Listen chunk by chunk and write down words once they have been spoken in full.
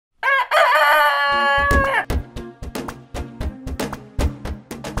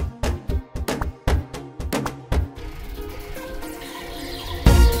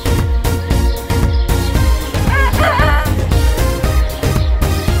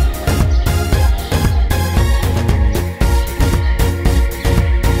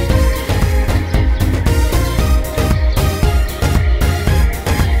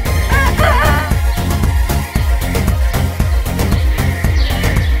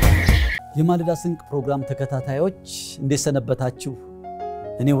የማለዳ ስንቅ ፕሮግራም ተከታታዮች እንዴት ሰነበታችሁ?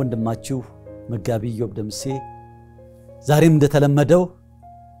 እኔ ወንድማችሁ መጋቢ ኢዮብ ደምሴ ዛሬም እንደተለመደው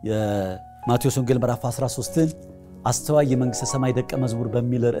የማቴዎስ ወንጌል ምዕራፍ 13ን አስተዋይ የመንግስተ ሰማይ ደቀ መዝሙር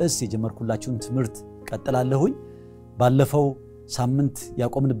በሚል ርዕስ የጀመርኩላችሁን ትምህርት ቀጥላለሁኝ። ባለፈው ሳምንት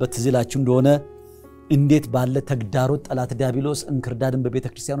ያቆምንበት ትዝላችሁ እንደሆነ እንዴት ባለ ተግዳሮት ጠላት ዲያብሎስ እንክርዳድን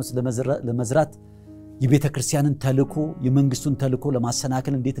በቤተክርስቲያን ውስጥ ለመዝራት የቤተክርስቲያንን ተልኮ የመንግስቱን ተልኮ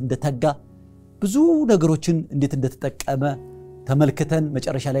ለማሰናከል እንዴት እንደተጋ ብዙ ነገሮችን እንዴት እንደተጠቀመ ተመልክተን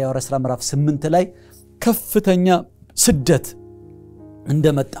መጨረሻ ላይ ያወራ ሥራ ምዕራፍ 8 ላይ ከፍተኛ ስደት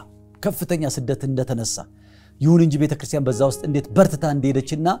እንደመጣ ከፍተኛ ስደት እንደተነሳ ይሁን እንጂ ቤተክርስቲያን በዛ ውስጥ እንዴት በርትታ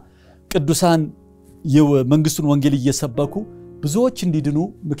እንደሄደችና ቅዱሳን የመንግስቱን ወንጌል እየሰበኩ ብዙዎች እንዲድኑ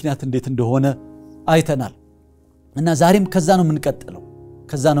ምክንያት እንዴት እንደሆነ አይተናል። እና ዛሬም ከዛ ነው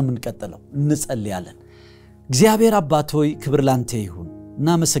የምንቀጥለው እንጸልያለን። እግዚአብሔር አባት ሆይ ክብር ላንተ ይሁን፣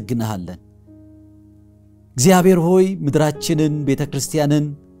 እናመሰግንሃለን። እግዚአብሔር ሆይ ምድራችንን ቤተክርስቲያንን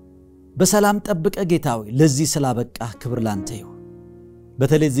በሰላም ጠብቀ ጌታ ሆይ ለዚህ ስላበቃ ክብር ላንተ ይሁን።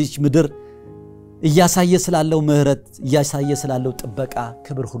 በተለይ እዚህ ምድር እያሳየ ስላለው ምህረት እያሳየ ስላለው ጥበቃ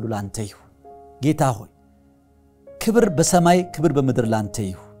ክብር ሁሉ ላንተ ይሁን። ጌታ ሆይ ክብር በሰማይ ክብር በምድር ላንተ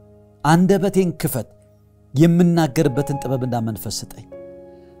ይሁን። አንደበቴን ክፈት፣ የምናገርበትን ጥበብና መንፈስ ስጠኝ።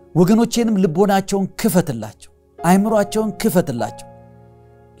 ወገኖቼንም ልቦናቸውን ክፈትላቸው፣ አይምሮአቸውን ክፈትላቸው።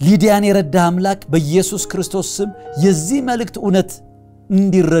 ሊዲያን የረዳ አምላክ በኢየሱስ ክርስቶስ ስም የዚህ መልእክት እውነት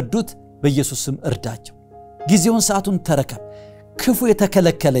እንዲረዱት በኢየሱስ ስም እርዳቸው። ጊዜውን ሰዓቱን ተረከብ፣ ክፉ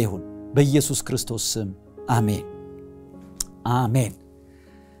የተከለከለ ይሁን በኢየሱስ ክርስቶስ ስም አሜን አሜን።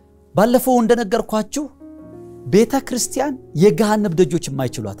 ባለፈው እንደነገርኳችሁ ቤተክርስቲያን የገሃነም ደጆች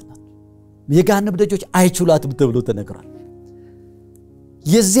የማይችሏት ናት። የገሃነም ደጆች አይችሏትም ተብሎ ተነግሯል።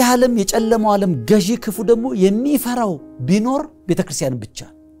 የዚህ ዓለም የጨለማው ዓለም ገዢ ክፉ ደግሞ የሚፈራው ቢኖር ቤተክርስቲያን ብቻ።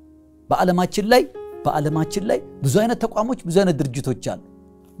 በዓለማችን ላይ ብዙ አይነት ተቋሞች ብዙ አይነት ድርጅቶች አሉ።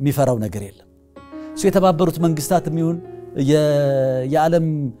 የሚፈራው ነገር የለም። እሱ የተባበሩት መንግስታትም ይሁን የዓለም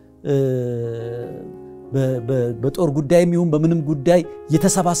በጦር ጉዳይም ይሁን በምንም ጉዳይ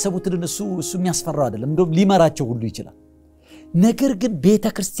የተሰባሰቡትን እሱ የሚያስፈራው አይደለም። እንደውም ሊመራቸው ሁሉ ይችላል። ነገር ግን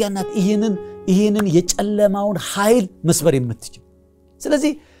ቤተክርስቲያን ናት ይሄንን የጨለማውን ኃይል መስበር የምትችል።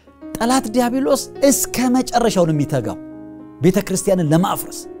 ስለዚህ ጠላት ዲያብሎስ እስከ መጨረሻው ነው የሚተጋው ቤተክርስቲያንን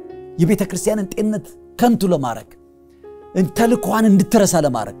ለማፍረስ፣ የቤተክርስቲያንን ጤንነት ከንቱ ለማድረግ፣ ተልኮዋን እንድትረሳ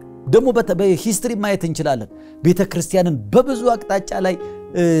ለማድረግ። ደግሞ በሂስትሪ ማየት እንችላለን። ቤተክርስቲያንን በብዙ አቅጣጫ ላይ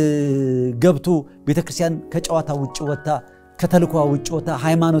ገብቶ ቤተክርስቲያን ከጨዋታ ውጭ ወጣ፣ ከተልኮዋ ውጭ ወጣ፣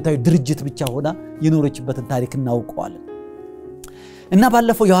 ሃይማኖታዊ ድርጅት ብቻ ሆና የኖረችበትን ታሪክ እናውቀዋለን። እና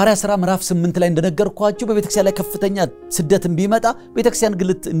ባለፈው የሐዋርያ ሥራ ምዕራፍ 8 ላይ እንደነገርኳችሁ በቤተክርስቲያን ላይ ከፍተኛ ስደትን ቢመጣ ቤተክርስቲያን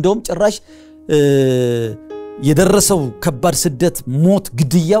ግልት እንደውም ጭራሽ የደረሰው ከባድ ስደት፣ ሞት፣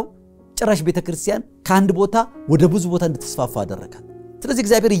 ግድያው ጭራሽ ቤተክርስቲያን ከአንድ ቦታ ወደ ብዙ ቦታ እንድትስፋፋ አደረጋት። ስለዚህ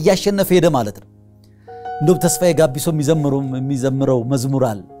እግዚአብሔር እያሸነፈ ሄደ ማለት ነው። እንደውም ተስፋዬ ጋቢሶ የሚዘምረው መዝሙር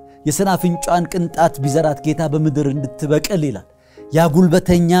አለ። የሰናፍጯን ቅንጣት ቢዘራት ጌታ በምድር እንድትበቅል ይላል። ያ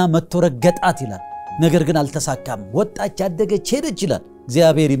ጉልበተኛ መጥቶ ረገጣት ይላል። ነገር ግን አልተሳካም፣ ወጣች፣ አደገች፣ ሄደች ይላል።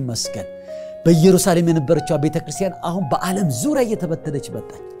 እግዚአብሔር ይመስገን። በኢየሩሳሌም የነበረችው ቤተክርስቲያን አሁን በዓለም ዙሪያ እየተበተነች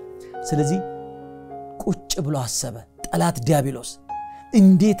መጣች። ስለዚህ ቁጭ ብሎ አሰበ ጠላት ዲያብሎስ፣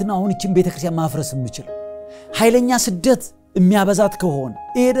 እንዴት ነው አሁን እቺን ቤተክርስቲያን ማፍረስ የምችለው? ኃይለኛ ስደት የሚያበዛት ከሆነ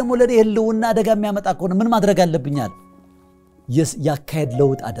ይሄ ደግሞ ለኔ ህልውና አደጋ የሚያመጣ ከሆነ ምን ማድረግ አለብኛል? ያካሄድ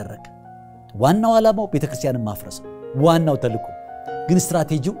ለውጥ አደረገ። ዋናው ዓላማው ቤተክርስቲያንን ማፍረስ፣ ዋናው ተልኮ ግን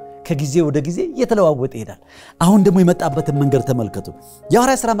ስትራቴጂው ከጊዜ ወደ ጊዜ እየተለዋወጠ ይሄዳል። አሁን ደግሞ የመጣበትን መንገድ ተመልከቱ።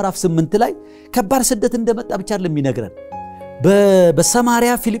 የሐዋርያ ሥራ ምዕራፍ 8 ላይ ከባድ ስደት እንደመጣ ብቻ አይደለም የሚነግረን።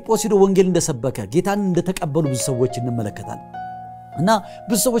 በሰማሪያ ፊልጶስ ሄዶ ወንጌል እንደሰበከ ጌታን እንደተቀበሉ ብዙ ሰዎች እንመለከታለን። እና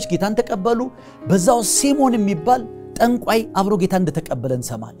ብዙ ሰዎች ጌታን ተቀበሉ። በዛው ሲሞን የሚባል ጠንቋይ አብሮ ጌታን እንደተቀበለ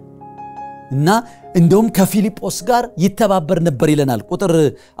እንሰማለን። እና እንደውም ከፊልጶስ ጋር ይተባበር ነበር ይለናል። ቁጥር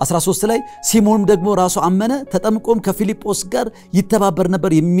 13 ላይ ሲሞንም ደግሞ ራሱ አመነ፣ ተጠምቆም ከፊልጶስ ጋር ይተባበር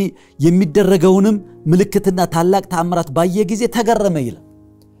ነበር፣ የሚደረገውንም ምልክትና ታላቅ ተአምራት ባየ ጊዜ ተገረመ ይላል።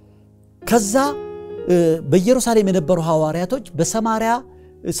 ከዛ በኢየሩሳሌም የነበሩ ሐዋርያቶች በሰማሪያ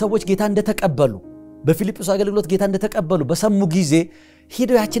ሰዎች ጌታ እንደተቀበሉ፣ በፊልጶስ አገልግሎት ጌታ እንደተቀበሉ በሰሙ ጊዜ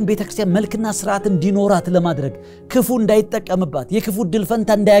ሄደው ያችን ቤተክርስቲያን መልክና ስርዓት እንዲኖራት ለማድረግ ክፉ እንዳይጠቀምባት የክፉ ድል ፈንታ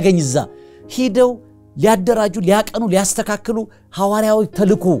እንዳያገኝዛ ሄደው ሊያደራጁ ሊያቀኑ ሊያስተካክሉ ሐዋርያው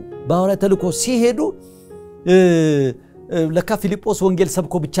ተልኮ ሲሄዱ ለካ ፊልጶስ ወንጌል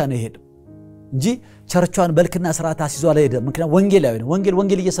ሰብኮ ብቻ ነው የሄደው እንጂ ቸርቿን መልክና ስርዓት አስይዞ አልሄደም። ምክንያቱም ወንጌላዊ ነው።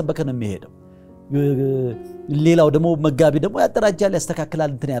 ወንጌል እየሰበከ ነው የሚሄደው። ሌላው ደግሞ መጋቢ ደግሞ ያደራጃል ያስተካክላል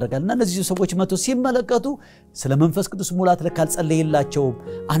እንትን ያደርጋልና እነዚህ ሰዎች መጥተው ሲመለከቱ ስለ መንፈስ ቅዱስ ሙላት ለካል ጸለየላቸው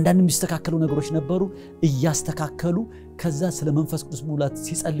አንዳንድ የሚስተካከሉ ነገሮች ነበሩ እያስተካከሉ ከዛ ስለ መንፈስ ቅዱስ ሙላት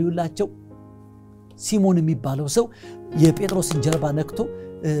ሲጸልዩላቸው ሲሞን የሚባለው ሰው የጴጥሮስን ጀርባ ነክቶ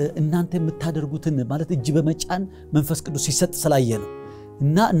እናንተ የምታደርጉትን ማለት እጅ በመጫን መንፈስ ቅዱስ ሲሰጥ ስላየ ነው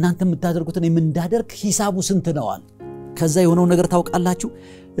እና እናንተ የምታደርጉትን የምንዳደርክ ሂሳቡ ስንት ነዋል ከዛ የሆነው ነገር ታውቃላችሁ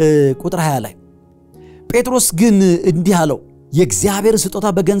ቁጥር 20 ላይ ጴጥሮስ ግን እንዲህ አለው የእግዚአብሔር ስጦታ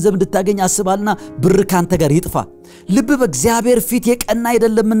በገንዘብ እንድታገኝ አስባልና ብር ካንተ ጋር ይጥፋ ልብ በእግዚአብሔር ፊት የቀና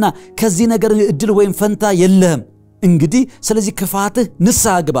አይደለምና ከዚህ ነገር እድል ወይም ፈንታ የለህም እንግዲህ ስለዚህ ክፋትህ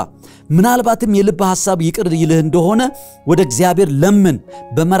ንስሐ ግባ ምናልባትም የልብ ሐሳብ ይቅር ይልህ እንደሆነ ወደ እግዚአብሔር ለምን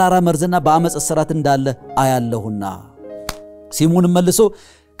በመራራ መርዝና በአመጽ እስራት እንዳለ አያለሁና ሲሞን መልሶ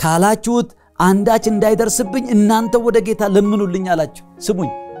ካላችሁት አንዳች እንዳይደርስብኝ እናንተ ወደ ጌታ ለምኑልኝ አላችሁ ስሙኝ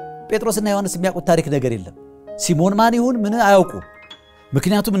ጴጥሮስና ዮሐንስ የሚያውቁት ታሪክ ነገር የለም ሲሞን ማን ይሁን ምን አያውቁ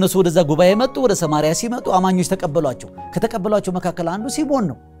ምክንያቱም እነሱ ወደዛ ጉባኤ መጡ ወደ ሰማርያ ሲመጡ አማኞች ተቀበሏቸው ከተቀበሏቸው መካከል አንዱ ሲሞን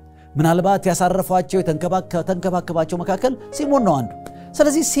ነው ምናልባት ያሳረፏቸው የተንከባከባቸው መካከል ሲሞን ነው አንዱ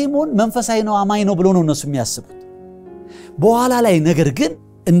ስለዚህ ሲሞን መንፈሳዊ ነው አማኝ ነው ብሎ ነው እነሱ የሚያስቡት በኋላ ላይ ነገር ግን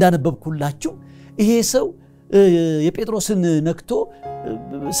እንዳነበብኩላችሁ ይሄ ሰው የጴጥሮስን ነክቶ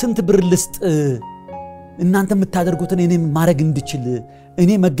ስንት ብር ልስጥ እናንተ የምታደርጉትን እኔ ማረግ እንድችል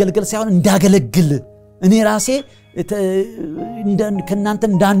እኔ መገልገል ሳይሆን እንዳገለግል እኔ ራሴ ከናንተ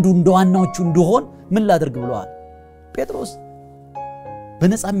እንዳንዱ እንደዋናዎቹ እንደሆን ምን ላድርግ ብለዋል ጴጥሮስ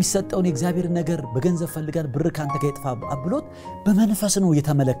በነፃ የሚሰጠውን የእግዚአብሔር ነገር በገንዘብ ፈልጋል ብር ካንተ ጋር ይጥፋ አብሎት በመንፈስ ነው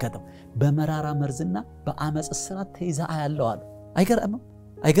የተመለከተው በመራራ መርዝና በአመጽ እስራት ተይዛ ያለው አለ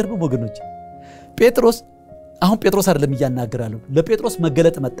አይገርምም ወገኖች ጴጥሮስ አሁን ጴጥሮስ አይደለም ይያናግራሉ ለጴጥሮስ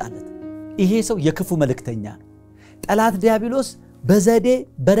መገለጥ መጣለት ይሄ ሰው የክፉ መልእክተኛ ነው ጠላት ዲያብሎስ በዘዴ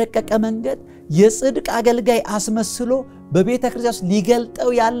በረቀቀ መንገድ የጽድቅ አገልጋይ አስመስሎ በቤተ ክርስቲያን ሊገልጠው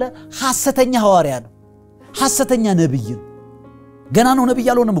ያለ ሐሰተኛ ሐዋርያ ነው ሐሰተኛ ነብይ ነው ገና ነው ነብይ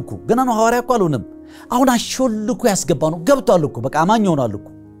ያልሆነም እኮ ገና ነው ሐዋርያ እኮ አልሆነም አሁን አሾልኩ ያስገባው ነው ገብቷል እኮ በቃ አማኝ ሆኗል እኮ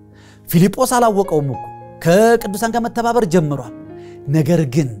ፊልጶስ አላወቀውም እኮ ከቅዱሳን ጋር መተባበር ጀምሯል ነገር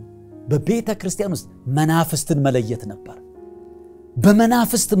ግን በቤተ ክርስቲያን ውስጥ መናፍስትን መለየት ነበር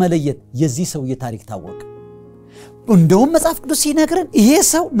በመናፍስት መለየት የዚህ ሰው የታሪክ ታወቀ እንደውም መጽሐፍ ቅዱስ ሲነግረን ይሄ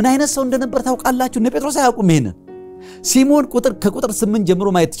ሰው ምን አይነት ሰው እንደነበር ታውቃላችሁ እነ ጴጥሮስ አያውቁም ይሄንን ሲሞን ከቁጥር 8 ጀምሮ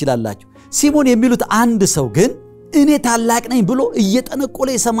ማየት ትችላላችሁ ሲሞን የሚሉት አንድ ሰው ግን እኔ ታላቅ ነኝ ብሎ እየጠነቆለ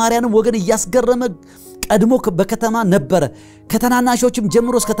የሰማርያንም ወገን እያስገረመ ቀድሞ በከተማ ነበር ከተናናሾችም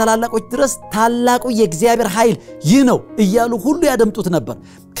ጀምሮ እስከ ታላላቆች ድረስ ታላቁ የእግዚአብሔር ኃይል ይህ ነው እያሉ ሁሉ ያደምጡት ነበር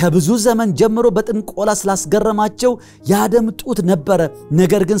ከብዙ ዘመን ጀምሮ በጥንቆላ ስላስገረማቸው ያደምጡት ነበር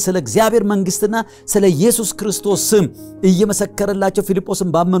ነገር ግን ስለ እግዚአብሔር መንግስትና ስለ ኢየሱስ ክርስቶስ ስም እየመሰከረላቸው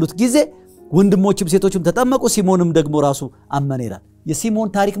ፊልጶስን ባመኑት ጊዜ ወንድሞችም ሴቶችም ተጠመቁ ሲሞንም ደግሞ ራሱ አመነ ይላል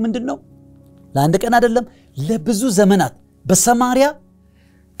የሲሞን ታሪክ ምንድነው ለአንድ ቀን አይደለም ለብዙ ዘመናት በሰማርያ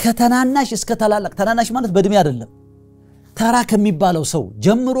ከተናናሽ እስከ ታላላቅ ተናናሽ ማለት በእድሜ አይደለም ተራ ከሚባለው ሰው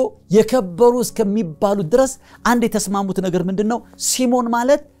ጀምሮ የከበሩ እስከሚባሉ ድረስ አንድ የተስማሙት ነገር ምንድነው ሲሞን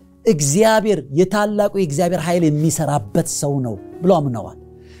ማለት እግዚአብሔር የታላቁ የእግዚአብሔር ኃይል የሚሰራበት ሰው ነው ብሎ አምነዋል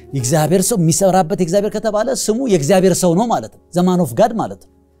የእግዚአብሔር ሰው የሚሰራበት እግዚአብሔር ከተባለ ስሙ የእግዚአብሔር ሰው ነው ማለት ነው ዘማን ኦፍ ጋድ ማለት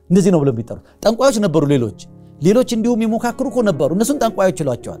ነው እንደዚህ ነው ብለው ቢጠሩት ጠንቋዮች ነበሩ ሌሎች እንዲሁም ይሞካክሩ እኮ ነበሩ እነሱን ጠንቋዮች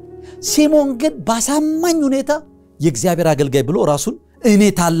ይሏቸዋል ሲሞን ግን ባሳማኝ ሁኔታ የእግዚአብሔር አገልጋይ ብሎ ራሱን እኔ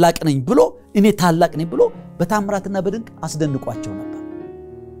ታላቅ ነኝ ብሎ በታምራትና በድንቅ አስደንቋቸው ነበር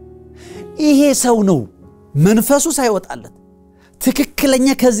ይሄ ሰው ነው መንፈሱ ሳይወጣለት ትክክለኛ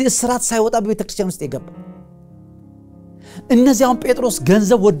ከዚህ እስራት ሳይወጣ በቤተክርስቲያን ውስጥ የገባ እነዚያው ጴጥሮስ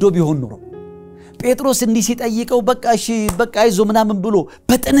ገንዘብ ወዶ ቢሆን ኖሮ ጴጥሮስ እንዲህ ሲጠይቀው በቃ እሺ በቃ ይዞ ምናምን ብሎ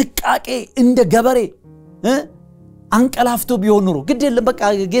በጥንቃቄ እንደ ገበሬ አንቀላፍቶ ቢሆን ኖሮ ግድ የለም በቃ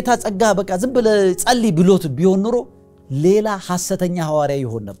ጌታ ጸጋ በቃ ዝም ብለ ጸልይ ብሎት ቢሆን ኖሮ ሌላ ሐሰተኛ ሐዋርያ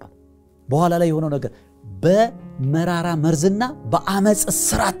ይሆን ነበር በኋላ ላይ የሆነው ነገር በመራራ መርዝና በአመጽ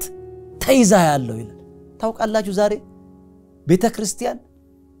እስራት ተይዛ ያለው ይላል ታውቃላችሁ ዛሬ ቤተክርስቲያን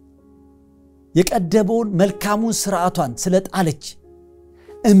የቀደመውን መልካሙን ስርዓቷን ስለጣለች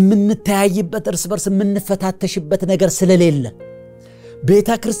እምንተያይበት እርስ በርስ የምንፈታተሽበት ነገር ስለሌለ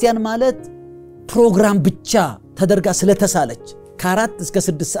ቤተክርስቲያን ማለት ፕሮግራም ብቻ ተደርጋ ስለተሳለች ከ4 እስከ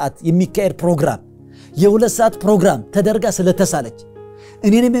 6 ሰዓት የሚካሄድ ፕሮግራም የ2 ሰዓት ፕሮግራም ተደርጋ ስለተሳለች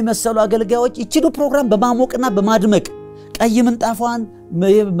እኔንም የመሰሉ አገልጋዮች እቺዱ ፕሮግራም በማሞቅና በማድመቅ ቀይ ምንጣፏን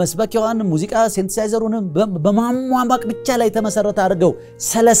መስበኪያዋን ሙዚቃ ሴንቲሳይዘሩን በማሟሟቅ ብቻ ላይ ተመሰረተ አድርገው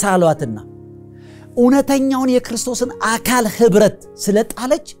ሰለሳሏትና እውነተኛውን የክርስቶስን አካል ህብረት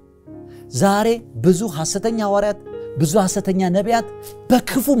ስለጣለች ዛሬ ብዙ ሐሰተኛ ሐዋርያት ብዙ ሐሰተኛ ነቢያት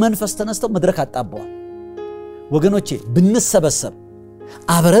በክፉ መንፈስ ተነስተው መድረክ አጣበዋል ወገኖቼ ብንሰበሰብ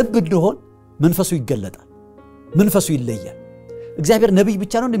አብረን ብንሆን መንፈሱ ይገለጣል መንፈሱ ይለያል እግዚአብሔር ነብይ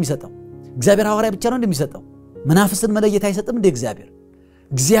ብቻ ነው እንደሚሰጠው እግዚአብሔር ሐዋርያ ብቻ ነው እንደሚሰጠው መናፍስን መለየት አይሰጥም እንደ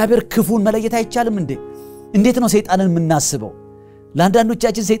እግዚአብሔር ክፉን መለየት አይቻልም እንዴት ነው ሰይጣንን የምናስበው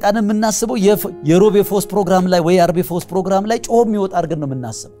ለአንዳንዶቻችን ሰይጣንን የምናስበው የሮቤ ፎስ ፕሮግራም ላይ ወይ አርቤ ፎስ ፕሮግራም ላይ ጮም ይወጣ አርገን ነው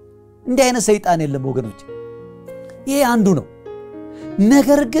የምናስበው እንዲህ አይነት ሰይጣን የለም ወገኖች ይሄ አንዱ ነው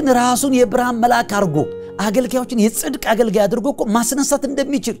ነገር ግን ራሱን የብርሃን መልአክ አርጎ አገልጋዮችን የጽድቅ አገልጋይ አድርጎ እኮ ማስነሳት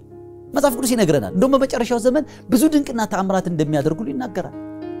እንደሚችል መጽሐፍ ቅዱስ ይነግረናል እንደውም በመጨረሻው ዘመን ብዙ ድንቅና ተአምራት እንደሚያደርጉ ይናገራል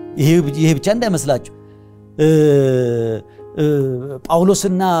ይሄ ብቻ እንዳይመስላችሁ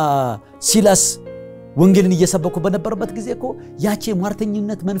ጳውሎስና ሲላስ ወንጌልን እየሰበኩ በነበረበት ጊዜ እኮ ያቺ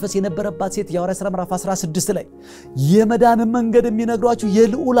ማርተኝነት መንፈስ የነበረባት ሴት የሐዋርያት ሥራ ምዕራፍ 16 ላይ የመዳን መንገድ የሚነግሯችሁ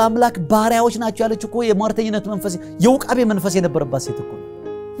የልዑል አምላክ ባሪያዎች ናቸው ያለች እኮ የማርተኝነት መንፈስ የውቃቤ መንፈስ የነበረባት ሴት እኮ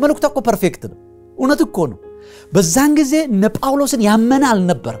መልእክቷ እኮ ፐርፌክት ነው እውነት እኮ ነው በዛን ጊዜ እነ ጳውሎስን ያመነ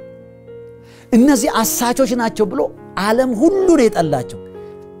አልነበር እነዚህ አሳቾች ናቸው ብሎ ዓለም ሁሉ ነው የጠላቸው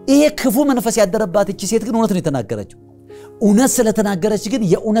ይሄ ክፉ መንፈስ ያደረባት እቺ ሴት ግን እውነት ነው የተናገረችው እውነት ስለተናገረች ግን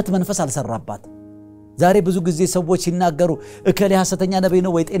የእውነት መንፈስ አልሰራባት ዛሬ ብዙ ጊዜ ሰዎች ሲናገሩ እከሌ ሐሰተኛ ነብይ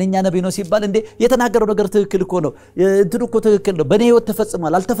ነው ወይ ጤነኛ ነብይ ነው ሲባል እንዴ የተናገረው ነገር ትክክል እኮ ነው እንትኑ እኮ ትክክል ነው በኔ ህይወት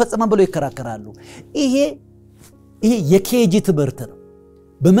ተፈጽሟል አልተፈጸመም ብለው ይከራከራሉ ይሄ የኬጂ ትምህርት ነው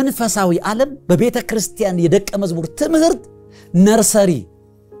በመንፈሳዊ ዓለም በቤተ ክርስቲያን የደቀ መዝሙር ትምህርት ነርሰሪ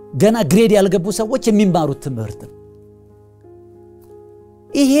ገና ግሬድ ያልገቡ ሰዎች የሚማሩት ትምህርት ነው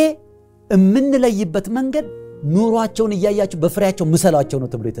ይሄ የምንለይበት መንገድ ኑሯቸውን እያያችሁ በፍሬያቸው መሰላቸው ነው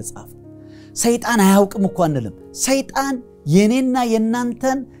ተብሎ የተጻፈ ሰይጣን አያውቅም እኮ አንልም ሰይጣን የኔና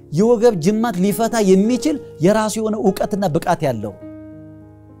የናንተን የወገብ ጅማት ሊፈታ የሚችል የራሱ የሆነ ዕውቀትና ብቃት ያለው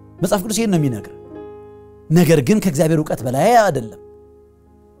መጽሐፍ ቅዱስ ይሄን ነው የሚነግር ነገር ግን ከእግዚአብሔር ዕውቀት በላይ አይደለም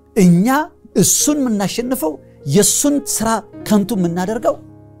እኛ እሱን ምናሸንፈው የሱን ስራ ከንቱ ምናደርገው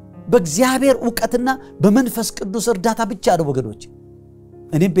በእግዚአብሔር ዕውቀትና በመንፈስ ቅዱስ እርዳታ ብቻ ነው ወገኖች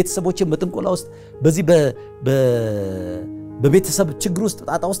እኔም ቤተሰቦቼ በጥንቆላ ውስጥ በዚህ በቤተሰብ ችግር ውስጥ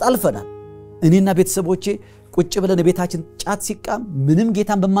ጣጣ ውስጥ አልፈናል እኔና ቤተሰቦቼ ቁጭ ብለን ቤታችን ጫት ሲቃም ምንም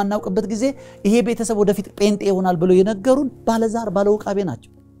ጌታን በማናውቅበት ጊዜ ይሄ ቤተሰብ ወደፊት ጴንጤ ይሆናል ብለው የነገሩን ባለዛር ባለውቃቤ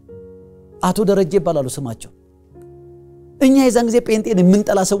ናቸው አቶ ደረጀ ይባላሉ ስማቸው እኛ የዛን ጊዜ ጴንጤን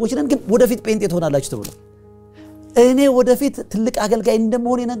የምንጠላ ሰዎች ነን ግን ወደፊት ጴንጤ ትሆናላችሁ ተብሎ እኔ ወደፊት ትልቅ አገልጋይ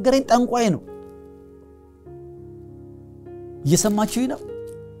እንደምሆን የነገረኝ ጠንቋይ ነው እየሰማችሁ ነው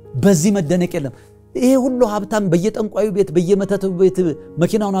በዚህ መደነቅ የለም ይሄ ሁሉ ሀብታም በየጠንቋዩ ቤት በየመተቱ ቤት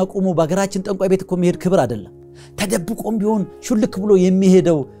መኪናውን አቁሞ በአገራችን ጠንቋይ ቤት እኮ የሚሄድ ክብር አይደለም ተደብቆም ቢሆን ሹልክ ብሎ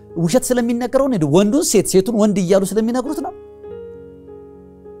የሚሄደው ውሸት ስለሚነገረው ነው ወንዱን ሴቱን ወንድ እያሉ ስለሚነግሩት ነው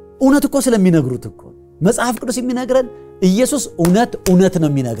እውነት እኮ ስለሚነግሩት እኮ መጽሐፍ ቅዱስ የሚነግረን ኢየሱስ እውነት ነው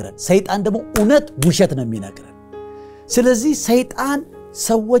የሚነግረን ሰይጣን ደግሞ እውነት ውሸት ነው የሚነግረን ስለዚህ ሰይጣን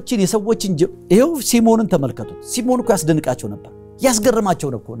የሰዎችን ይሄው ሲሞንን ተመልከቱት ሲሞን እኮ ያስደንቃቸው ነበር ያስገርማቸው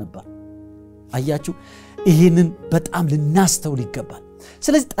ነበር አያችሁ ይሄንን በጣም ልናስተውል ይገባል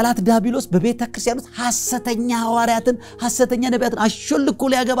ስለዚህ ጠላት ዲያብሎስ በቤተ ክርስቲያን ውስጥ ሐሰተኛ ሐዋርያትን ሐሰተኛ ነቢያትን አሽልኮ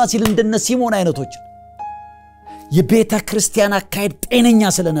ሊያገባ ሲል እንደነ ሲሞን አይነቶች የቤተ ክርስቲያን አካሄድ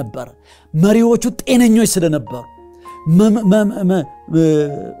ጤነኛ ስለነበር መሪዎቹ ጤነኞች ስለነበሩ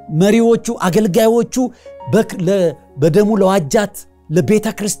መሪዎቹ አገልጋዮቹ በደሙ ለዋጃት ለቤተ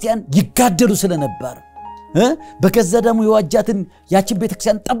ክርስቲያን ይጋደሉ ስለነበር በከዘደሙ የዋጃትን ያቺን ቤተ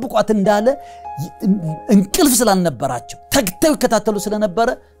ክርስቲያን ጠብቋት እንዳለ እንቅልፍ ስላልነበራቸው ተግተው ይከታተሉ ስለነበረ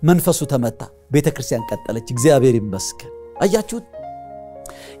መንፈሱ ተመታ ቤተ ክርስቲያን ቀጠለች እግዚአብሔር ይመስገን አያችሁት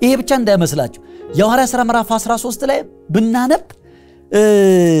ይሄ ብቻ እንዳይመስላችሁ የሐዋርያት ሥራ ምዕራፍ 13 ላይ ብናነብ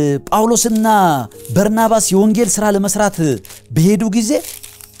ጳውሎስና በርናባስ የወንጌል ሥራ ለመስራት በሄዱ ጊዜ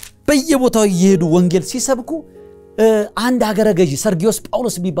በየቦታው እየሄዱ ወንጌል ሲሰብኩ አንድ ሀገረ ገዢ ሰርጊዮስ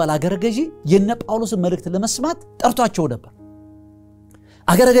ጳውሎስ የሚባል ሀገረ ገዢ የነ ጳውሎስን መልእክት ለመስማት ጠርቷቸው ነበር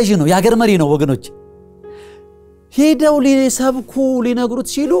ሀገረ ገዢ ነው የሀገር መሪ ነው ወገኖች ሄደው ሊሰብኩ ሊነግሩት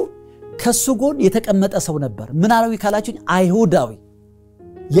ሲሉ ከሱ ጎን የተቀመጠ ሰው ነበር ምናልባት ካላችሁኝ አይሁዳዊ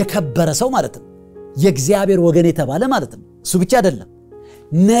የከበረ ሰው ማለት ነው የእግዚአብሔር ወገን የተባለ ማለት ነው እሱ ብቻ አይደለም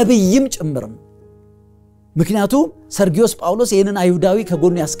ነብይም ጭምር ነው ምክንያቱም ሰርጊዮስ ጳውሎስ ይሄንን አይሁዳዊ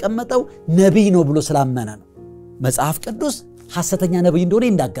ከጎኑ ያስቀመጠው ነብይ ነው ብሎ ስላመነ ነው መጽሐፍ ቅዱስ ሐሰተኛ ነብይ እንደሆነ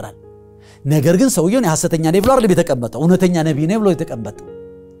ይናገራል ነገር ግን ሰውየው የሐሰተኛ ነብይ ብሎ አይደለም የተቀመጠው እውነተኛ ነብይ ነው ብሎ የተቀመጠው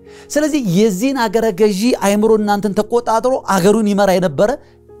ስለዚህ የዚህን አገረ ገዢ አይምሮ እናንተን ተቆጣጥሮ አገሩን ይመራ የነበረ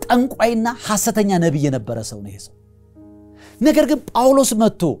ጠንቋይና ሐሰተኛ ነብይ የነበረ ሰው ነው ይሄ ሰው ነገር ግን ጳውሎስ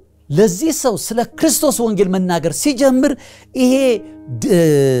መጥቶ ለዚህ ሰው ስለ ክርስቶስ ወንጌል መናገር ሲጀምር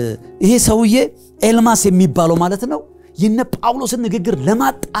ይሄ ሰውዬ ኤልማስ የሚባለው ማለት ነው የነ ጳውሎስን ንግግር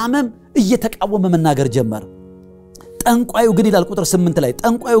ለማጣመም እየተቃወመ መናገር ጀመረ ጠንቋዩ ግን ይላል ቁጥር 8 ላይ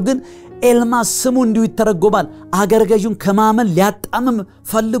ጠንቋዩ ግን ኤልማስ ስሙ እንዲሁ ይተረጎማል አገረ ገዡን ከማመን ሊያጣምም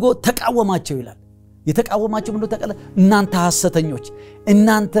ፈልጎ ተቃወማቸው ይላል የተቃወማቸው ምንድነው ተቀለ እናንተ ሐሰተኞች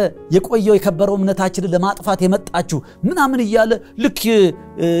እናንተ የቆየው የከበረው እምነታችንን ለማጥፋት የመጣችሁ ምናምን ይያለ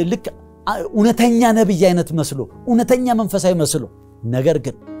ልክ እውነተኛ ነብይ አይነት መስሎ እውነተኛ መንፈሳዊ መስሎ ነገር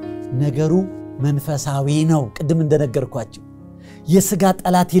ግን ነገሩ መንፈሳዊ ነው ቅድም እንደነገርኳችሁ የሥጋ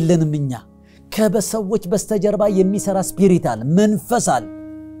ጠላት የለንም እኛ ከበሰዎች በስተጀርባ የሚሰራ ስፒሪታል መንፈሳል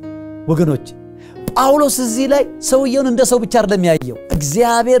ወገኖች ጳውሎስ እዚህ ላይ ሰውየውን እንደ ሰው ብቻ አይደለም ያየው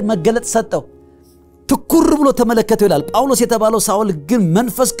እግዚአብሔር መገለጥ ሰጠው ትኩር ብሎ ተመለከተው ይላል ጳውሎስ የተባለው ሳውል ግን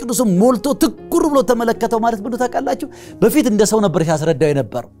መንፈስ ቅዱስ ሞልቶ ትኩር ብሎ ተመለከተው ማለት ምን ታውቃላችሁ በፊት እንደ ሰው ነበር ያስረዳው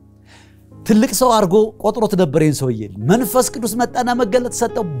የነበረው ትልቅ ሰው አርጎ ቆጥሮት ነበር ይሄን ሰውዬ መንፈስ ቅዱስ መጣና መገለጥ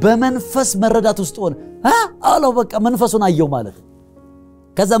ሰጠው በመንፈስ መረዳት ውስጥ ሆነ አለው በቃ መንፈሱን አየው ማለት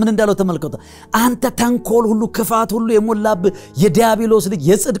ከዛ ምን እንዳለው ተመልከቱ አንተ ተንኮል ሁሉ ክፋት ሁሉ የሞላብ የዲያብሎስ ልጅ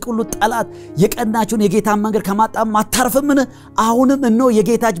የጽድቅ ሁሉ ጠላት የቀናችሁን የጌታን መንገድ ከማጣም አታርፍምን አሁንም እነሆ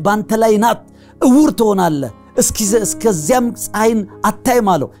የጌታች ባንተ ላይ ናት እውር ትሆናለህ እስከዚያም ፀሐይን አታይም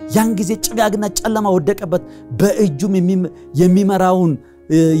አለው ያን ጊዜ ጭጋግና ጨለማ ወደቀበት በእጁም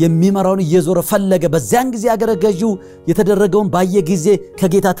የሚመራውን እየዞረ ፈለገ በዚያን ጊዜ አገረ ገዢው የተደረገውን ባየ ጊዜ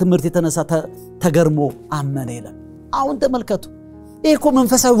ከጌታ ትምህርት የተነሳ ተገርሞ አመነ ይላል አሁን ተመልከቱ እኮ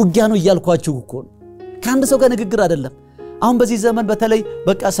መንፈሳዊ ውጊያ ነው ይያልኳችሁ እኮ ካንድ ሰው ጋር ንግግር አይደለም አሁን በዚህ ዘመን በተለይ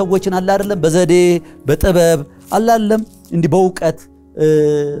በቃ ሰዎችን አላ አይደለም በዘዴ በጥበብ አላለም እንዲ በእውቀት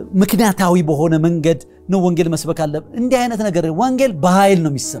ምክንያታዊ በሆነ መንገድ ነው ወንጌል መስበክ አለ እንዲህ አይነት ነገር ወንጌል በኃይል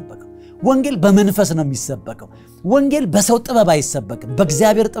ነው የሚሰበከው ወንጌል በመንፈስ ነው የሚሰበከው ወንጌል በሰው ጥበብ አይሰበክም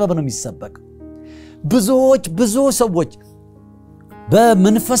በእግዚአብሔር ጥበብ ነው የሚሰበከው ብዙ ሰዎች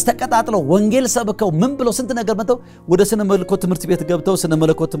በመንፈስ ተቀጣጥለው ወንጌል ሰብከው ምን ብለው ስንት ነገር መተው ወደ ስነ መለኮት ትምህርት ቤት ገብተው ስነ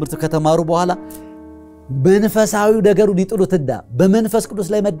መለኮት ትምህርት ከተማሩ በኋላ መንፈሳዊ ነገሩን ይጥሉትና በመንፈስ ቅዱስ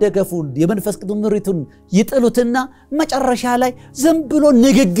ላይ መደገፉን የመንፈስ ቅዱስ ምሪቱን ይጥሉትና መጨረሻ ላይ ዝም ብሎ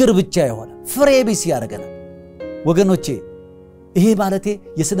ንግግር ብቻ ይሆናል ፍሬ ቢስ ያረጋናል ወገኖቼ ይሄ ማለቴ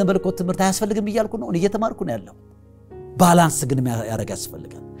የስነ መለኮት ትምህርት አያስፈልግም ይያልኩ ነው እየተማርኩ ነው ያለው ባላንስ ግን ያረጋ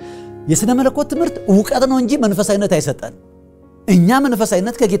ያስፈልጋል የስነ መለኮት ትምህርት ዕውቀት ነው እንጂ መንፈሳዊነት አይሰጠን እኛ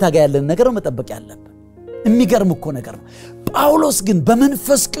መንፈሳዊነት ከጌታ ጋር ያለን ነገር መጠበቅ ያለብን የሚገርም እኮ ነገር ነው ጳውሎስ ግን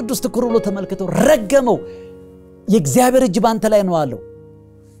በመንፈስ ቅዱስ ተኩርሎ ተመልክቶ ረገመው የእግዚአብሔር እጅ ባንተ ላይ ነው አለው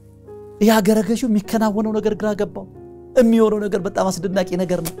ያገረገሹ የሚከናወነው ነገር ግራ ገባው የሚሆነው ነገር በጣም አስደናቂ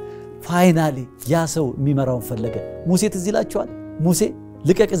ነገር ነው ፋይናሊ ያ ሰው የሚመራውን ፈለገ ሙሴ ትዝላችኋል ሙሴ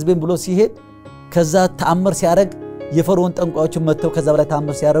ልቀቅ ሕዝቤን ብሎ ሲሄድ ከዛ ተአምር ሲያረግ የፈርዖን ጠንቋዮችን መተው ከዛ በላይ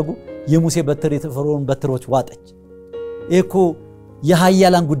ተአምር ሲያረጉ የሙሴ በትር የፈርዖን በትሮች ዋጠች እኮ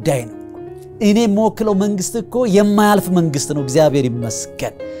የኃያላን ጉዳይ ነው እኔ ሞክለው መንግስት እኮ የማያልፍ መንግስት ነው እግዚአብሔር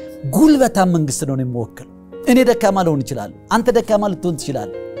ይመስገን ጉልበታም መንግስት ነው የምወክለው እኔ ደካማ ልሆን ይችላል አንተ ደካማ ልትሆን ትችላል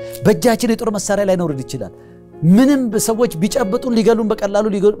በእጃችን የጦር መሳሪያ ላይ ነው ይችላል ምንም ሰዎች ቢጨብጡን ሊገሉን በቀላሉ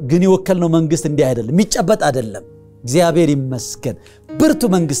ግን ይወከልነው መንግስት እንዲህ አይደለም የሚጨበጥ አይደለም እግዚአብሔር ይመስገን ብርቱ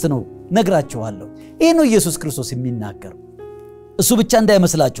መንግስት ነው ነግራችኋለሁ ይሄ ነው ኢየሱስ ክርስቶስ የሚናገር እሱ ብቻ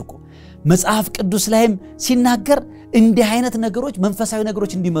እንዳይመስላችሁ እኮ መጽሐፍ ቅዱስ ላይም ሲናገር እንዲህ አይነት ነገሮች መንፈሳዊ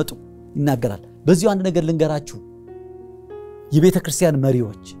ነገሮች እንዲመጡ ይናገራል በዚሁ አንድ ነገር ልንገራችሁ የቤተ ክርስቲያን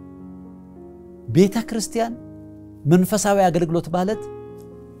መሪዎች ቤተ ክርስቲያን መንፈሳዊ አገልግሎት ማለት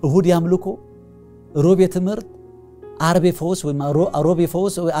እሁድ ያምልኮ ሮቤ ትምህርት አርቤ ፈውስ ወይ ሮቤ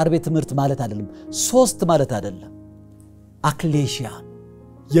ፈውስ ወይ አርቤ ትምህርት ማለት አይደለም ሶስት ማለት አይደለም አክሌሺያ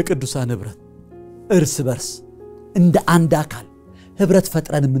የቅዱሳን ህብረት እርስ በርስ እንደ አንድ አካል ህብረት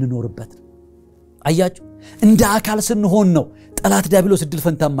ፈጥረን የምንኖርበት አያችሁ እንደ አካል ስንሆን ነው ጠላት ዲያብሎስ እድል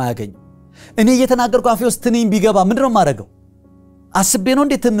ፈንታ ማያገኝ እኔ እየተናገርኩ አፌ ውስጥ ትንኝ ቢገባ ምንድነው ማረገው አስቤ ነው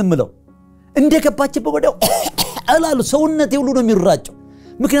እንዴት እንምለው እንደገባችበት ወዲያው አላሉ ሰውነቴ ሁሉ ነው የሚራጨው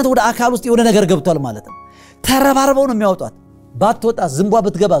ምክንያቱም ወደ አካል ውስጥ የሆነ ነገር ገብቷል ማለት ነው ተረባርበው ነው የሚያወጣት ባትወጣ ዝምቧ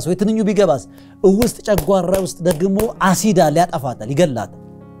ብትገባስ ወይ ትንኙ ቢገባስ ውስጥ ጨጓራ ውስጥ ደግሞ አሲድ አለ ያጠፋታል ይገላታል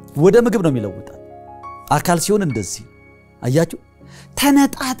ወደ ምግብ ነው የሚለውጣት አካል ሲሆን እንደዚህ አያችሁ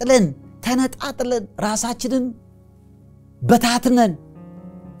ተነጣጥለን ራሳችንን በታትነን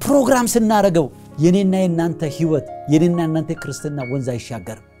ፕሮግራም ስናረገው የኔና የናንተ ህይወት የኔና የናንተ ክርስትና ወንዝ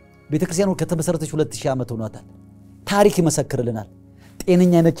አይሻገር ቤተክርስቲያኑ ከተመሰረተች 2000 ዓመት ሆኗታል ታሪክ ይመሰክርልናል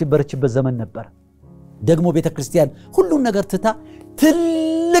ጤነኛ የነበረችበት ዘመን ነበር ደግሞ ቤተክርስቲያን ሁሉን ነገር ትታ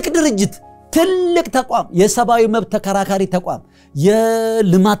ትልቅ ድርጅት ትልቅ ተቋም የሰባዊ መብት ተከራካሪ ተቋም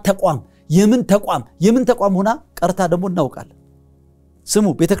የልማት ተቋም የምን ተቋም ሆና ቀርታ ደግሞ እናውቃለን ስሙ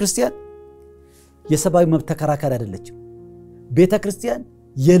ቤተክርስቲያን የሰብአዊ መብት ተከራካሪ አይደለችም ቤተክርስቲያን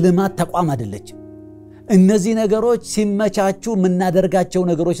የልማት ተቋም አይደለችም እነዚህ ነገሮች ሲመቻቹ ምናደርጋቸው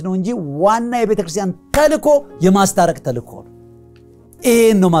ነገሮች ነው እንጂ ዋና የቤተክርስቲያን ተልኮ የማስታረቅ ተልኮ ነው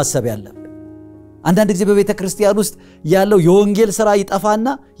ይሄን ነው ማሰብ ያለብን አንዳንድ ጊዜ በቤተክርስቲያን ውስጥ ያለው የወንጌል ሥራ ይጣፋና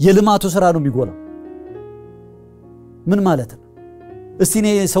የልማቱ ሥራ ነው የሚጎላው ምን ማለት ነው እስቲ እኔ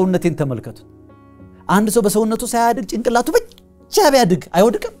ሰውነቴን ተመልከቱ አንድ ሰው በሰውነቱ ሳያድግ ጭንቅላቱ ብቻ ቢያድግ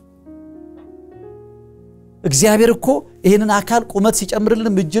አይወድቅም እግዚአብሔር እኮ ይሄንን አካል ቁመት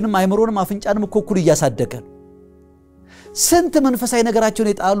ሲጨምርልን እጅንም አይምሮንም አፍንጫንም እኮ ኩል ያሳደገ ስንት መንፈሳዊ ነገራቸውን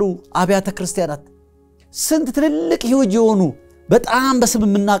የጣሉ አብያተ ክርስቲያናት ስንት ትልልቅ ህይወት የሆኑ በጣም በስም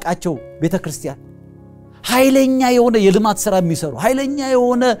ምናቃቸው ቤተክርስቲያን ኃይለኛ የሆነ የልማት ሥራ የሚሰሩ ኃይለኛ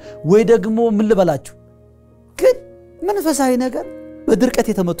የሆነ ወይ ደግሞ ምን ልበላችሁ ግን መንፈሳዊ ነገር በድርቀት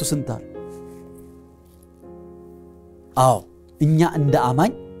የተመቱ ስንታል አዎ እኛ እንደ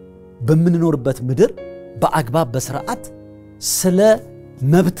አማኝ በመንኖርበት ምድር በአግባብ በስርዓት ስለ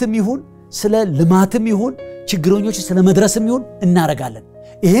መብትም ይሁን ስለ ልማትም ይሁን ችግሮኞች ስለ መድረስም ይሁን እናረጋለን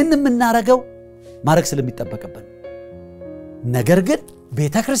ይሄንን እናረጋው ማረክ ስለሚጠበቅብን ነገር ግን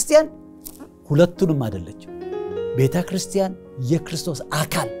ቤተክርስቲያን ሁለቱንም አይደለች ቤተክርስቲያን የክርስቶስ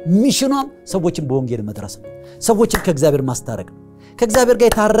አካል ሚሽኗም ሰዎችን በወንጌል መድረስ ሰዎችን ከእግዚአብሔር ማስታረቅ ከእግዚአብሔር ጋር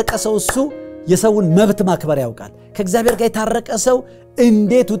የታረቀ ሰው እሱ የሰውን መብት ማክበር ያውቃል ከእግዚአብሔር ጋር የታረቀ ሰው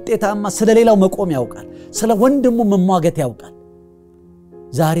እንዴት ውጤታማ ስለሌላው መቆም ያውቃል ስለ ወንድሙ መሟገት ያውቃል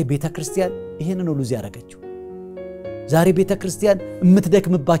ዛሬ ቤተክርስቲያን ይሄንን ሁሉ ያረጋችሁ ዛሬ ቤተክርስቲያን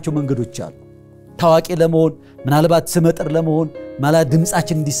የምትደክምባቸው መንገዶች አሉ ታዋቂ ለመሆን ምናልባት ስመጥር ለመሆን ማለት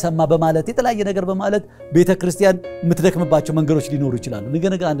ድምጻችን እንዲሰማ በማለት የተለያየ ነገር በማለት ቤተክርስቲያን የምትደክምባቸው መንገዶች ሊኖሩ ይችላሉ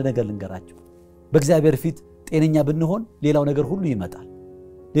ነገ አንድ ነገር ልንገራችሁ በእግዚአብሔር ፊት ጤነኛ ብንሆን ሌላው ነገር ሁሉ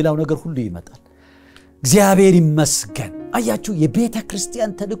ይመጣል እግዚአብሔር ይመስገን አያችሁ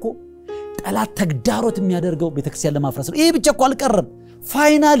የቤተክርስቲያን ተልኮ ጠላት ተግዳሮት የሚያደርገው ቤተክርስቲያን ለማፍረስ ነው ይሄ ብቻ እኮ አልቀረም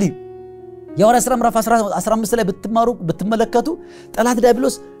ፋይናሊ የሐዋርያት ሥራ ምዕራፍ 15 ላይ ብትመለከቱ ጠላት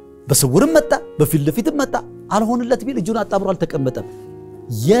ዲያብሎስ በስውርም መጣ በፊት ለፊትም መጣ አልሆንለት ቢል እጁን አጣብሮ አልተቀመጠም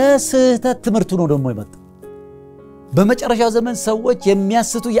የስህተት ትምህርቱ ነው ደግሞ ይመጣ በመጨረሻው ዘመን ሰዎች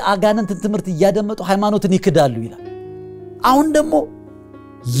የሚያስቱ የአጋንንት ትምህርት ያደመጡ ሃይማኖትን ይክዳሉ ይላል አሁን ደግሞ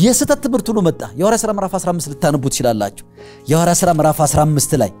የስህተት ትምህርቱ ነው መጣ የሐዋርያት ሥራ ምዕራፍ 15 ልታነቡት ይችላልላችሁ የሐዋርያት ሥራ ምዕራፍ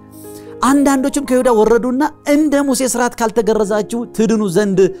 15 ላይ አንዳንዶችም ከይሁዳ ወረዱና እንደ ሙሴ ሥርዓት ካልተገረዛችሁ ትድኑ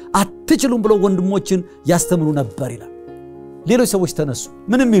ዘንድ አትችሉም ብለው ወንድሞችን ያስተምሩ ነበር ይላል ሌሎች ሰዎች ተነሱ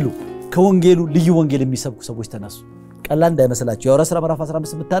ምንም ይሉ ከወንጌሉ ልዩ ወንጌል የሚሰብኩ ሰዎች ተነሱ ቀላል እንዳይመስላችሁ የሐዋርያት ሥራ ምዕራፍ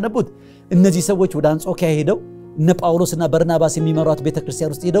 15 ብታነቡት እነዚህ ሰዎች ወደ አንጾኪያ ሄደው እነ ጳውሎስና በርናባስ የሚመሯት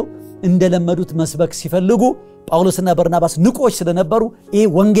ቤተክርስቲያን ውስጥ ሄደው እንደለመዱት መስበክ ሲፈልጉ ጳውሎስና በርናባስ ንቆች ስለነበሩ ይሄ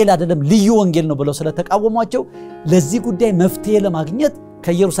ወንጌል አይደለም ልዩ ወንጌል ነው ብለው ስለተቃወሟቸው ለዚህ ጉዳይ መፍትሄ ለማግኘት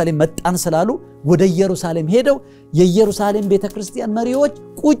ከኢየሩሳሌም መጣን ስላሉ ወደ ኢየሩሳሌም ሄደው የኢየሩሳሌም ቤተክርስቲያን መሪዎች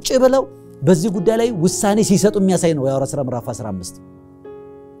ቁጭ ብለው በዚህ ጉዳይ ላይ ውሳኔ ሲሰጡ የሚያሳይ ነው የሐዋርያት ሥራ ምዕራፍ 15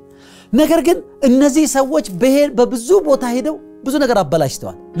 ነገር ግን እነዚህ ሰዎች በብዙ ቦታ ሄደው ብዙ ነገር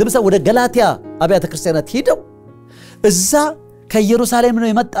አበላሽተዋል ለምሳሌ ወደ ገላትያ አብያተ ክርስቲያናት ሄደው እዛ ከኢየሩሳሌም ነው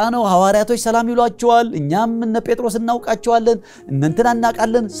የመጣነው ሐዋርያቶች ሰላም ይሏቸዋል እኛም እነ ጴጥሮስ እናውቃቸዋለን እነንተና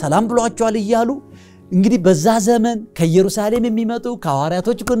እናቃለን ሰላም ብሏቸዋል ይያሉ እንግዲህ በዛ ዘመን ከኢየሩሳሌም የሚመጡ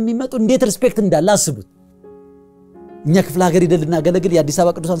ከሐዋርያቶች ጋር የሚመጡ እንዴት ሪስፔክት እንዳላስቡት እኛ ክፍለ ሀገር ይደልና ገለግል የአዲስ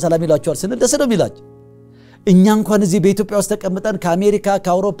አበባ ቅዱሳን ሰላም ይሏቸዋል ስንል ደስ ነው የሚላቸው እኛ እንኳን እዚህ በኢትዮጵያ ውስጥ ተቀምጠን ከአሜሪካ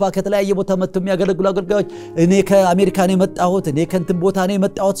ከአውሮፓ ከተለያየ ቦታ መጥተው የሚያገለግሉ አገልጋዮች እኔ ከአሜሪካ ነው የመጣሁት እኔ ከንትን ቦታ ነው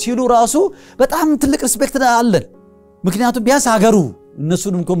የመጣሁት ሲሉ ራሱ በጣም ትልቅ ሪስፔክት አለን ምክንያቱም ቢያስ ሀገሩ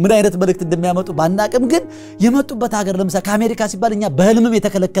እነሱንም ምን አይነት መልእክት እንደሚያመጡ ባናቅም ግን የመጡበት ሀገር ለምሳሌ ከአሜሪካ ሲባል እኛ በህልምም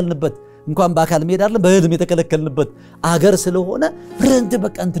የተከለከልንበት እንኳን በአካል መሄድ አይደለም በህልም የተከለከልንበት አገር ስለሆነ ረንት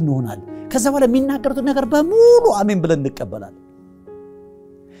በቃ እንትን እንሆናለን ከዛ በኋላ የሚናገሩት ነገር በሙሉ አሜን ብለን እንቀበላለን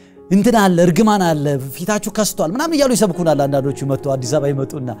እንትና አለ እርግማን አለ ፊታችሁ ከስቷል ምናምን ይያሉ ይሰብኩናል አንዳንዶቹ መጥቶ አዲስ አበባ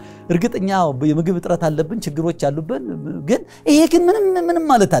ይመጡና እርግጠኛው የምግብ እጥረት አለብን ችግሮች አሉብን ግን ይሄ ግን ምንም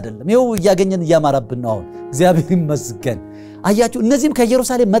ማለት አይደለም ይሄው ያገኘን ያማራብን ነው አሁን እግዚአብሔር ይመስገን አያችሁ እነዚህም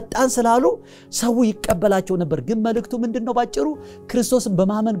ከኢየሩሳሌም መጣን ስላሉ ሰው ይቀበላቸው ነበር ግን መልእክቱ ምንድነው ባጭሩ ክርስቶስን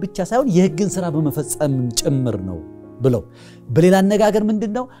በማመን ብቻ ሳይሆን የሕግን ሥራ በመፈጸም ጭምር ነው ብለው በሌላ አነጋገር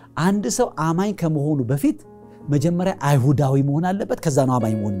ምንድነው አንድ ሰው አማኝ ከመሆኑ በፊት መጀመሪያ አይሁዳዊ መሆን አለበት ከዛ ነው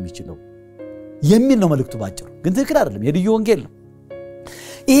አማኝ መሆን የሚችለው የሚል ነው መልእክቱ ባጭሩ ግን ትክክል አይደለም የልዩ ወንጌል ነው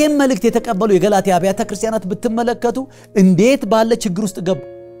ይሄን መልእክት የተቀበሉ የገላትያ አብያተ ክርስቲያናት ብትመለከቱ እንዴት ባለ ችግር ውስጥ ገቡ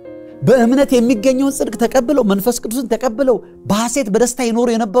በእምነት የሚገኘውን ጽድቅ ተቀበለው መንፈስ ቅዱስን ተቀበለው በሐሴት በደስታ ይኖሩ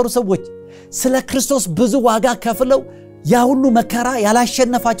የነበሩ ሰዎች ስለ ክርስቶስ ብዙ ዋጋ ከፍለው ያ ሁሉ መከራ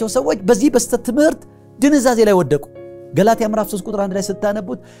ያላሸነፋቸው ሰዎች በዚህ በስተት ትምህርት ድንዛዜ ላይ ወደቁ ገላትያ ምዕራፍ 3 ቁጥር 1 ላይ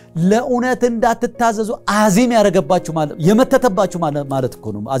ስታነቡት ለእውነት እንዳትታዘዙ አዚም ያረጋባችሁ ማለት የመተተባችሁ ማለት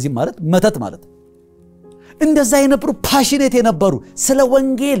እኮ ነው አዚም ማለት መተት ማለት እንደዛ የነበሩ ፓሽኔት የነበሩ ስለ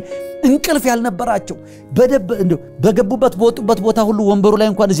ወንጌል እንቅልፍ ያልነበራቸው በገቡበት በወጡበት ቦታ ሁሉ ወንበሩ ላይ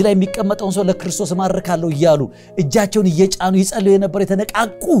እንኳን እዚህ ላይ የሚቀመጠውን ሰው ለክርስቶስ ማርካለሁ ይያሉ እጃቸውን እየጫኑ ይጸልዩ የነበሩ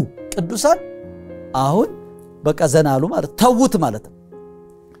የተነቃቁ ቅዱሳን አሁን በቃ ዘናሉ ማለት ተውት ማለት ነው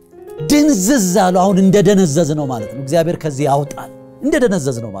ድንዝዛሉ አሁን እንደደነዘዝ ነው ማለት ነው እግዚአብሔር ከዚህ ያውጣል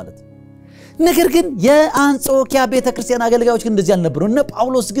እንደደነዘዝ ነው ማለት ነው ነገር ግን የአንጾኪያ ቤተክርስቲያን አገልጋዮች ግን እንደዚህ አልነበሩ እነ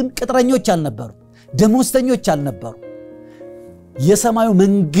ጳውሎስ ግን ቅጥረኞች አልነበሩ ደሞዝተኞች አልነበሩ የሰማዩ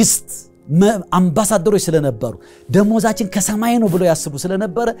መንግስት አምባሳደሮች ስለነበሩ ደሞዛችን ከሰማይ ነው ብለው ያስቡ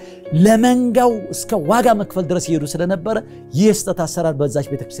ስለነበረ ለመንጋው እስከ ዋጋ መክፈል ድረስ ይሄዱ ስለነበረ የስተት አሰራር በዛች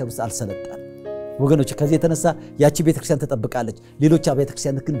ቤተክርስቲያን ውስጥ አልሰለጠነ ወገኖች ከዚህ የተነሳ ያቺ ቤተክርስቲያን ተጠብቃለች ሌሎች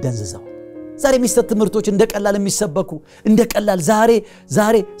ቤተክርስቲያን ግን ደንዝዘው ዛሬ ሚስጥር ትምህርቶች እንደቀላል የሚሰበኩ እንደቀላል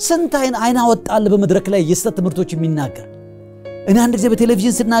ዛሬ ስንት አይና ወጣል በመድረክ ላይ የስተት ትምህርቶች የሚናገር እኔ አንድ ጊዜ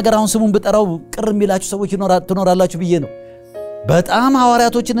በቴሌቪዥን ስናገር አሁን ስሙን በጠራው ቅር የሚላችሁ ሰዎች ትኖራላችሁ ብዬ ነው በጣም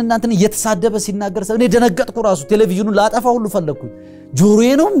ሐዋርያቶችን እናንተን እየተሳደበ ሲናገር ሰው እኔ ደነገጥኩ ራሱ ቴሌቪዥኑን ላጠፋ ሁሉ ፈለኩኝ ጆሮዬ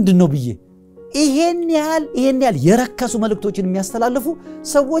ነው ምንድነው ብዬ ይሄን ያህል የረከሱ መልእክቶችን የሚያስተላልፉ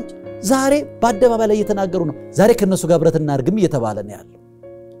ሰዎች ዛሬ በአደባባይ ላይ እየተናገሩ ነው ዛሬ ከነሱ ጋር ህብረት እናርግም እየተባለ ነው ያለው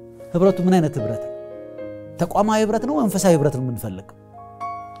ህብረቱ ምን አይነት ህብረት ተቋማዊ ህብረት ነው መንፈሳዊ ህብረት ነው የምንፈልገው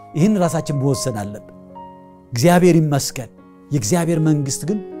ይሄን ራሳችን በወሰን አለብን እግዚአብሔር ይመስገን የእግዚአብሔር መንግስት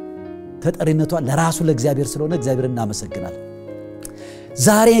ግን ተጠሪነቷ ለራሱ ለእግዚአብሔር ስለሆነ እግዚአብሔር እናመሰግናለን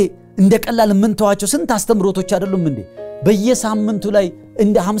ዛሬ እንደቀላል ምን ተዋቸው ስንት አስተምሮቶች አይደሉም እንዴ በየሳምንቱ ላይ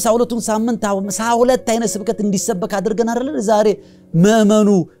እንደ 52ቱን ሳምንት 52 አይነት ስብከት እንዲሰበክ አድርገን አይደል ዛሬ መመኑ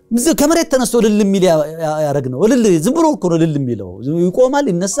ከመሬት ተነስቶ ልል የሚል ያረግነው ልል ዝም ብሎ እኮ ነው ልል የሚለው ይቆማል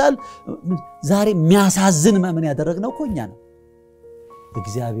ይነሳል ዛሬ የሚያሳዝን መመን ያደረግነው ኮኛ ነው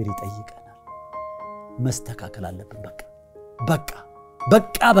እግዚአብሔር ይጠይቀናል መስተካከል አለብን በቃ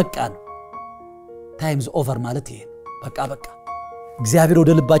ነው ታይምስ ኦቨር ማለት ይሄ በቃ እግዚአብሔር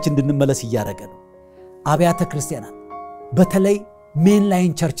ወደ ልባችን እንድንመለስ ያያረገ ነው አብያተ ክርስቲያናት በተለይ ሜን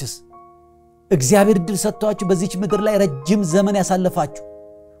ላይን ቸርችስ እግዚአብሔር ድል ሰጥቷችሁ በዚህች ምድር ላይ ረጅም ዘመን ያሳለፋችሁ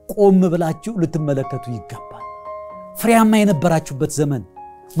ቆም ብላችሁ ልትመለከቱ ይገባል ፍሬያማ የነበራችሁበት ዘመን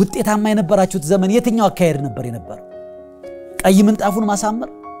ውጤታማ የነበራችሁት ዘመን የትኛው አካሄድ ነበር የነበረው ቀይ ምንጣፉን ማሳመር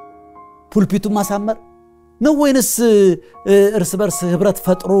ፑልፒቱን ማሳመር ነው ወይንስ እርስ በርስ ህብረት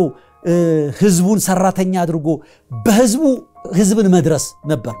ፈጥሮ ህዝቡን ሰራተኛ አድርጎ በህዝቡ ህዝብን መድረስ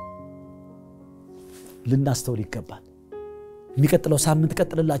ነበር ልናስተውል ይገባል የሚቀጥለው ሳምንት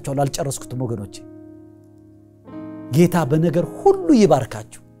ቀጥልላችሁ አልጨረስኩትም ወገኖቼ ጌታ በነገር ሁሉ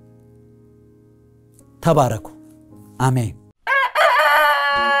ይባርካችሁ ተባረኩ አሜን